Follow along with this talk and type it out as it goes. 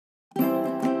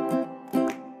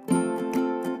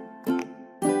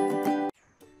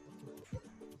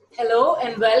Hello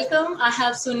and welcome. I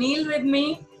have Sunil with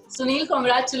me. Sunil,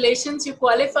 congratulations. You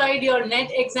qualified your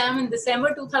NET exam in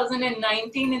December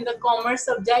 2019 in the commerce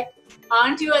subject.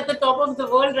 Aren't you at the top of the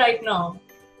world right now?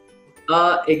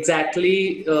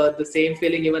 Exactly the same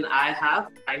feeling even I have.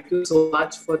 Thank you so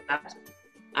much for that.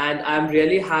 And I'm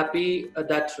really happy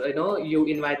that you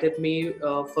invited me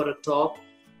for a talk,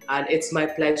 and it's my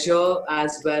pleasure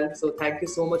as well. So thank you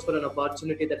so much for an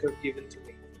opportunity that you've given to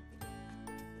me.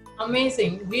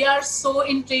 Amazing. We are so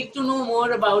intrigued to know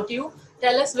more about you.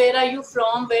 Tell us, where are you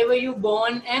from, where were you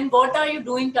born, and what are you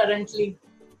doing currently?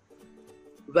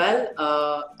 Well,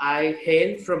 I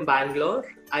hail from Bangalore.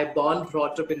 I born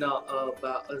brought up in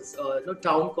a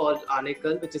town called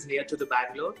Anekal, which is near to the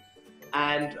Bangalore.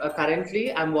 And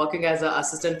currently, I'm working as an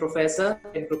assistant professor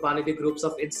in Krupanidhi Groups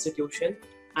of Institution.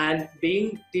 And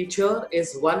being teacher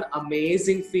is one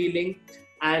amazing feeling.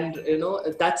 And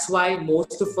that's why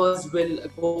most of us will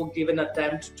go give an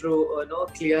attempt to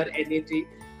clear NET,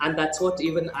 and that's what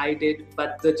even I did.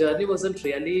 But the journey wasn't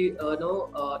really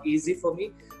easy for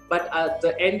me. But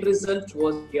the end result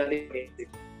was really amazing.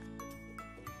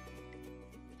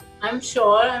 I'm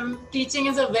sure teaching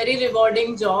is a very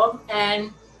rewarding job,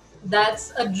 and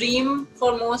that's a dream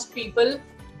for most people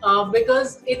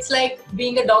because it's like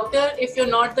being a doctor. If you're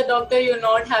not the doctor, you're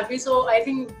not happy. So I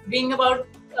think being about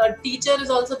a teacher is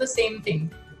also the same thing.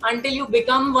 Until you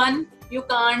become one, you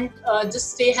can't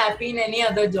just stay happy in any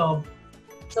other job.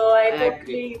 So I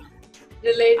totally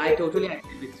relate. I totally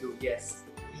agree with you. Yes.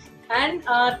 And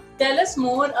tell us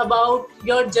more about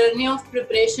your journey of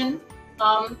preparation.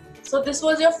 So this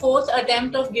was your fourth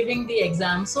attempt of giving the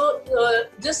exam. So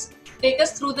just take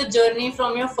us through the journey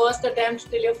from your first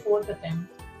attempt till your fourth attempt.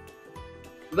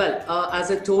 Well,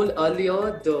 as I told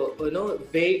earlier, the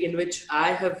way in which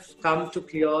I have come to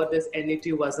clear this NET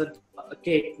wasn't a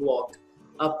cakewalk.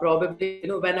 Probably,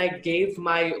 when I gave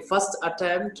my first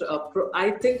attempt,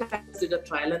 I think I did a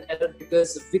trial and error,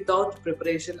 because without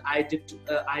preparation, I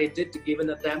did give an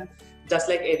attempt, just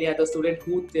like any other student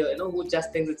who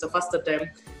just thinks it's a first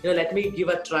attempt. Let me give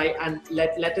a try and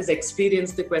let us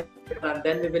experience the question, and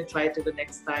then we will try it the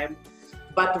next time.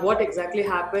 But what exactly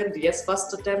happened? Yes,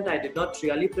 first attempt I did not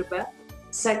really prepare.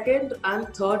 Second and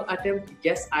third attempt,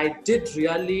 yes, I did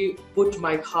really put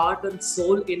my heart and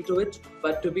soul into it.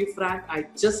 But to be frank, I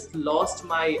just lost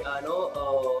my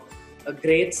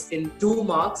grades in 2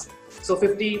 marks. So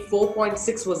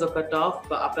 54.6 was a cutoff,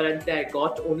 but apparently I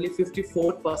got only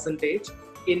 54%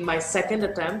 in my second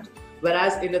attempt.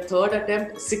 Whereas in the third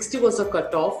attempt, 60 was a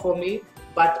cutoff for me,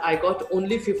 but I got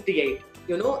only 58.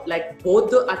 Like both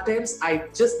the attempts, I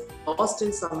just lost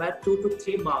in somewhere 2 to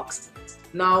 3 marks.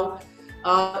 Now,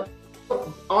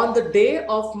 on the day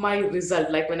of my result,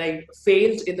 like when I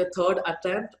failed in the third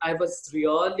attempt, I was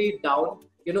really down.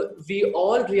 We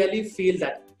all really feel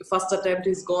that first attempt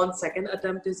is gone, second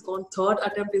attempt is gone, third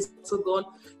attempt is also gone.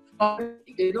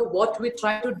 What we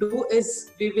try to do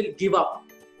is we will give up.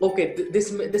 Okay,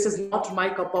 this is not my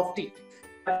cup of tea.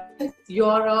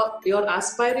 You're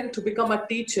aspiring to become a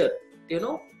teacher.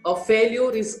 A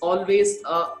failure is always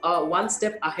one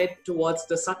step ahead towards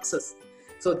the success.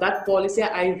 So that policy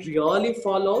I really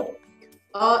followed.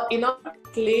 In order to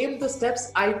claim the steps,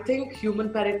 I think Human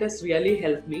Peritus really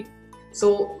helped me.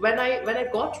 So when I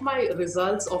got my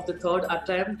results of the third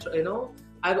attempt,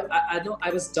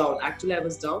 I was down. Actually, I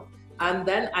was down, and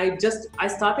then I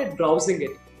started browsing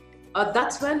it.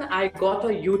 That's when I got a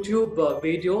YouTube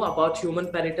video about Human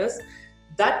Peritus.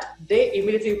 That day,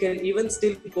 immediately, you can even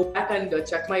still go back and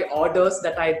check my orders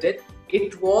that I did.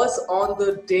 It was on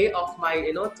the day of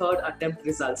my third attempt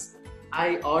results.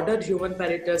 I ordered Human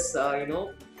Peritus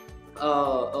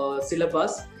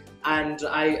syllabus, and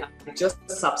I just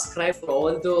subscribed for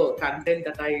all the content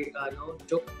that I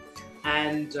took.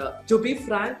 And to be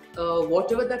frank,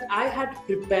 whatever that I had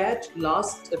prepared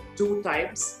last 2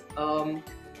 times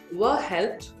were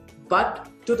helped, but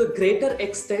to the greater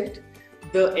extent,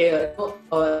 the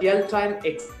real-time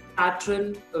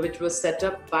pattern which was set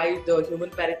up by the Human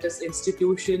Peritus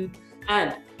institution,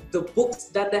 and the books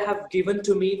that they have given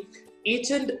to me,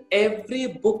 each and every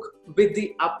book with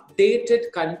the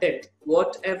updated content,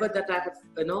 whatever that I have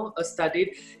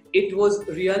studied, it was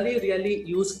really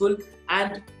useful.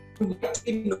 And you might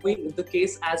be knowing the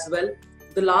case as well.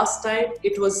 The last time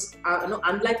it was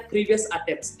unlike previous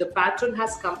attempts, the pattern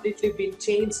has completely been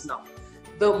changed now.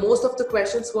 Most of the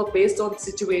questions were based on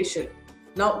situation.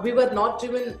 Now, we were not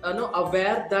even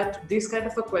aware that these kind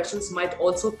of questions might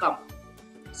also come.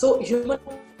 So Human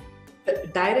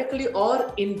directly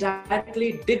or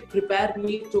indirectly did prepare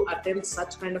me to attempt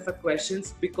such kind of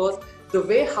questions, because the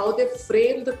way how they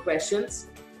frame the questions,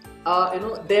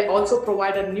 they also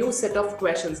provide a new set of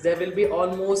questions. There will be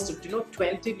almost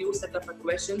 20 new set of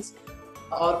questions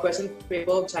or question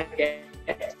paper which I get.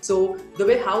 So the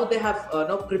way how they have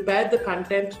prepared the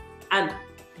content and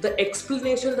the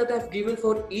explanation that I've given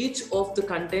for each of the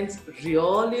contents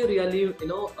really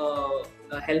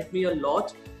helped me a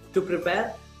lot to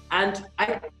prepare. And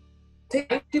I think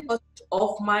 90%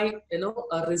 of my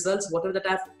results, whatever that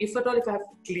I've, if at all, if I have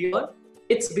cleared,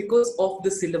 it's because of the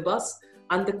syllabus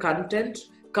and the content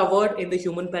covered in the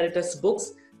Human Peritus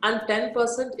books. And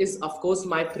 10% is, of course,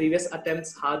 my previous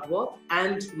attempts, hard work,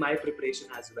 and my preparation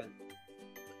as well.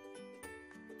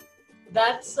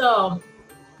 That's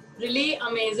really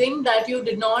amazing that you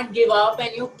did not give up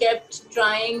and you kept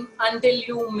trying until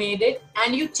you made it,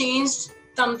 and you changed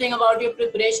something about your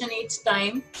preparation each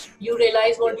time. You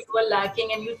realized what you were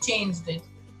lacking and you changed it.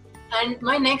 And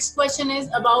my next question is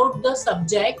about the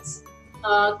subjects.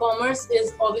 Commerce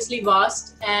is obviously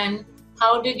vast, and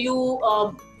how did you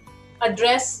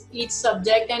address each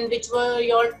subject, and which were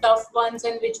your tough ones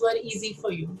and which were easy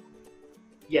for you?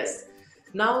 Yes.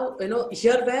 Now,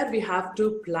 here where we have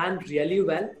to plan really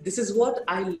well. This is what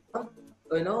I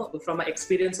learned, from my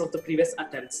experience of the previous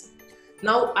attempts.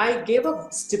 Now, I gave a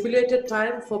stipulated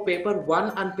time for paper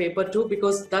 1 and paper 2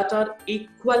 because that are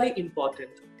equally important.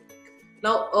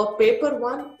 Now, paper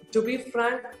 1, to be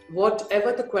frank,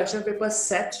 whatever the question paper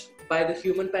set by the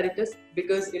Human Peritus,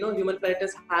 because Human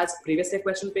Peritus has previous year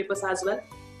question papers as well,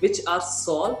 which are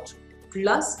solved,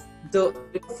 plus the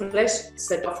fresh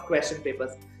set of question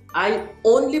papers. I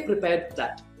only prepared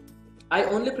that.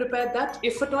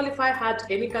 If at all, if I had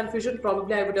any confusion,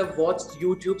 probably I would have watched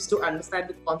YouTubes to understand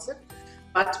the concept.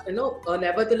 But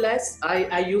nevertheless,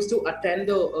 I used to attend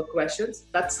the questions.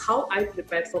 That's how I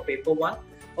prepared for paper 1.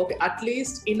 Okay, at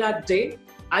least in a day,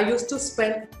 I used to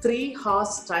spend 3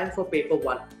 hours time for paper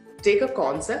 1. Take a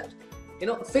concept,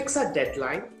 fix a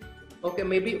deadline. Okay,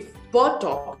 maybe per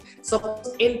topic.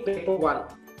 Suppose in paper 1,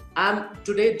 I'm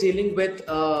today dealing with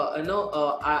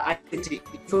ICT,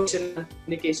 information and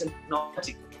communication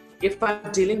technology. If I'm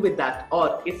dealing with that,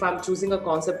 or if I'm choosing a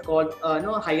concept called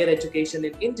higher education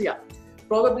in India,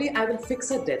 probably I will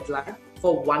fix a deadline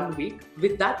for 1 week.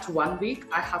 With that 1 week,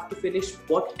 I have to finish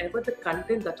whatever the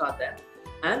content that are there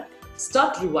and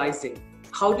start revising.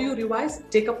 How do you revise?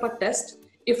 Take up a test.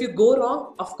 If you go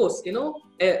wrong, of course,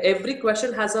 every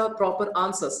question has a proper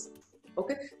answers.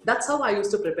 Okay, that's how I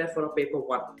used to prepare for a paper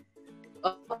 1.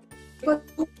 Paper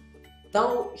 2,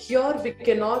 now here we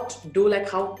cannot do like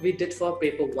how we did for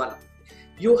paper 1.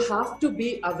 You have to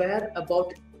be aware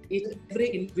about every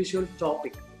individual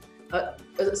topic.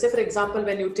 Say for example,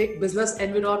 when you take business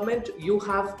environment, you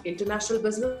have international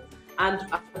business and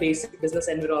a basic business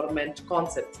environment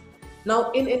concepts.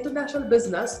 Now in international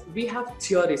business, we have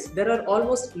theories. There are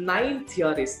almost 9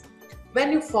 theories.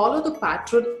 When you follow the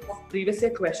pattern of previous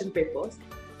year question papers,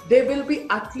 there will be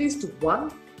at least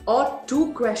 1 or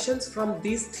 2 questions from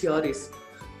these theories.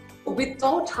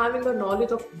 Without having a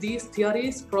knowledge of these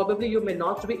theories, probably you may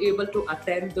not be able to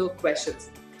attend the questions.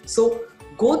 So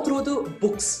go through the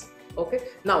books. Okay,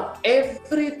 now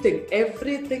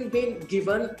everything being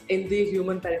given in the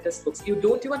Human Peritus books. You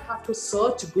don't even have to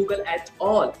search Google at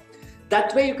all.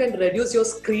 That way you can reduce your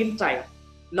screen time.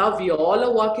 Now we all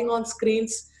are working on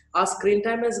screens. Our screen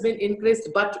time has been increased,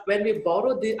 but when we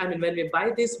when we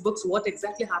buy these books, what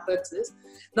exactly happens is,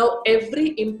 now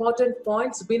every important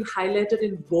point's been highlighted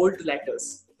in bold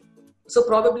letters. So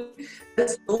probably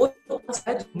there's no chance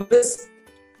that you miss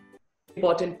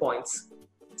important points.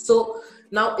 So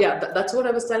now, yeah, that's what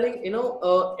I was telling,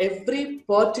 every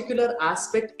particular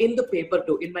aspect in the paper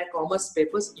 2, in my commerce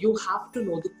papers, you have to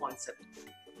know the concept.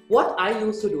 What I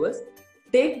used to do is,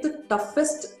 take the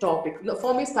toughest topic.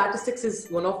 For me, statistics is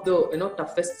one of the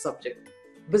toughest subject.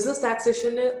 Business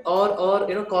taxation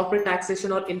or corporate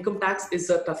taxation or income tax is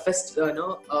the toughest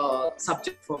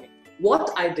subject for me.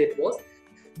 What I did was,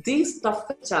 these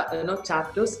tough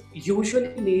chapters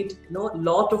usually need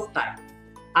lot of time.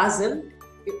 As in,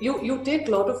 you take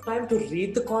a lot of time to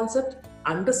read the concept,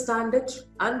 understand it,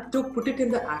 and to put it in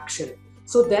the action.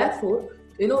 So therefore,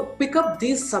 pick up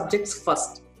these subjects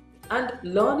first and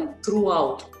learn it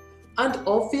throughout. And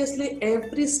obviously,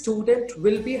 every student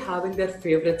will be having their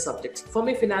favorite subjects. For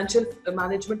me, financial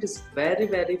management is very,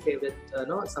 very favorite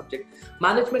subject.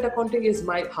 Management accounting is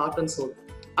my heart and soul.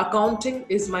 Accounting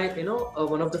is my,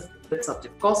 one of the favorite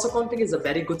subjects. Cost accounting is a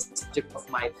very good subject of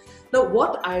mine. Now,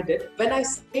 what I did, when I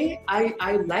say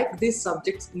I like these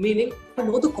subjects, meaning I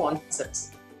know the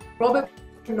concepts. Probably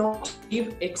not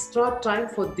give extra time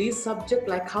for these subjects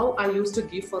like how I used to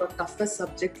give for a toughest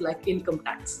subject like income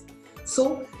tax.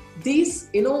 So these,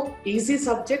 easy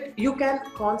subject, you can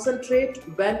concentrate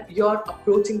when you're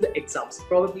approaching the exams.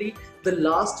 Probably the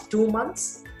last 2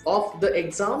 months of the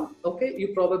exam, okay, you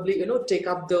probably, take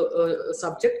up the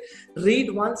subject,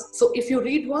 read once. So if you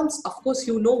read once, of course,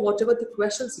 whatever the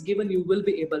questions given, you will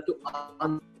be able to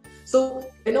answer. So,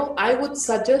 I would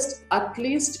suggest at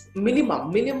least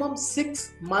minimum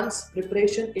 6 months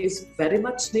preparation is very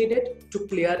much needed to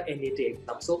clear NET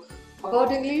exam. So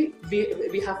accordingly,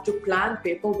 we have to plan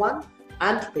paper 1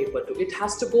 and paper 2. It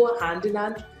has to go hand in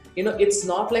hand. It's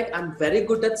not like I'm very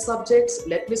good at subjects,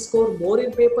 let me score more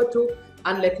in paper 2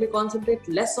 and let me concentrate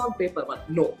less on paper 1.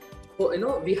 No.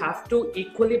 So, we have to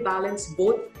equally balance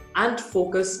both and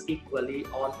focus equally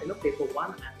on, paper 1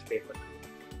 and paper 2.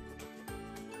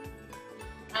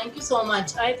 Thank you so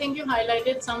much. I think you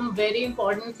highlighted some very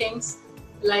important things,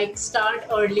 like start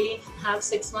early, have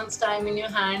 6 months time in your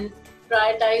hand,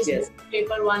 prioritize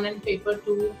paper 1 and paper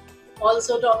 2.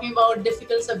 Also talking about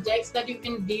difficult subjects that you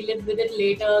can deal with it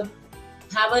later,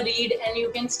 have a read and you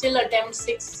can still attempt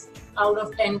 6 out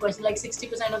of 10 questions, like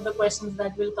 60% of the questions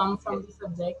that will come from the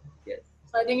subject.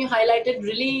 So I think you highlighted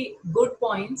really good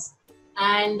points.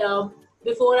 And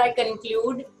before I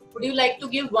conclude, would you like to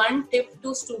give one tip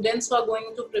to students who are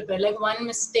going to prepare, like one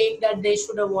mistake that they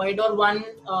should avoid or one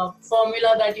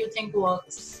formula that you think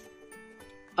works?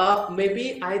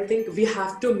 Maybe I think we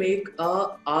have to make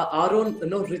our own,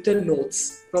 written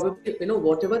notes. Probably,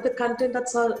 whatever the content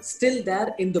that's still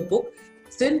there in the book,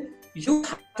 still you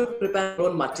have to prepare your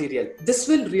own material. This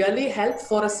will really help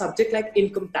for a subject like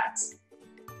income tax.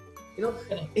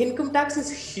 Income tax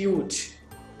is huge.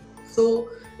 So,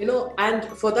 and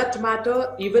for that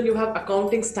matter, even you have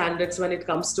accounting standards when it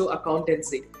comes to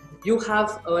accountancy. You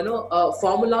have,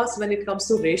 formulas when it comes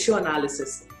to ratio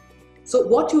analysis. So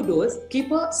what you do is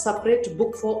keep a separate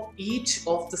book for each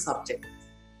of the subjects.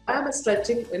 I am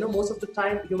stretching, most of the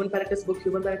time Human Peritus book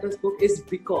is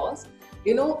because,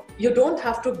 you don't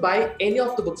have to buy any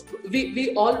of the books.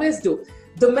 We always do.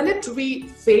 The minute we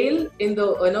fail in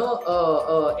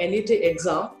the, NET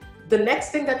exam, the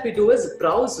next thing that we do is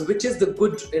browse which is the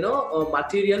good,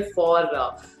 material for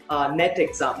NET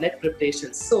exam, NET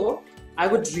preparation. So I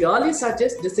would really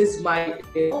suggest, this is my,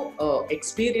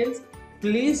 experience.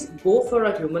 Please go for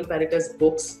a Human Peritus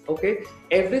books, okay?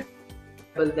 Everything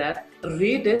there,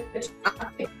 read it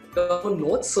and take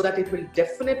notes so that it will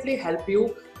definitely help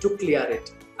you to clear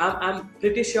it. I'm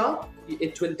pretty sure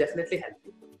it will definitely help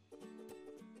you.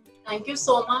 Thank you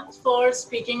so much for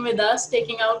speaking with us,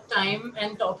 taking out time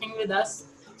and talking with us.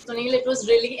 Sunil, it was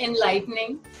really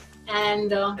enlightening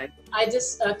and I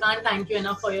just can't thank you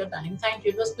enough for your time. Thank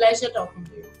you. It was a pleasure talking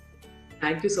to you.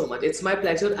 Thank you so much. It's my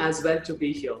pleasure as well to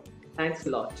be here. Thanks a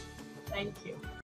lot. Thank you.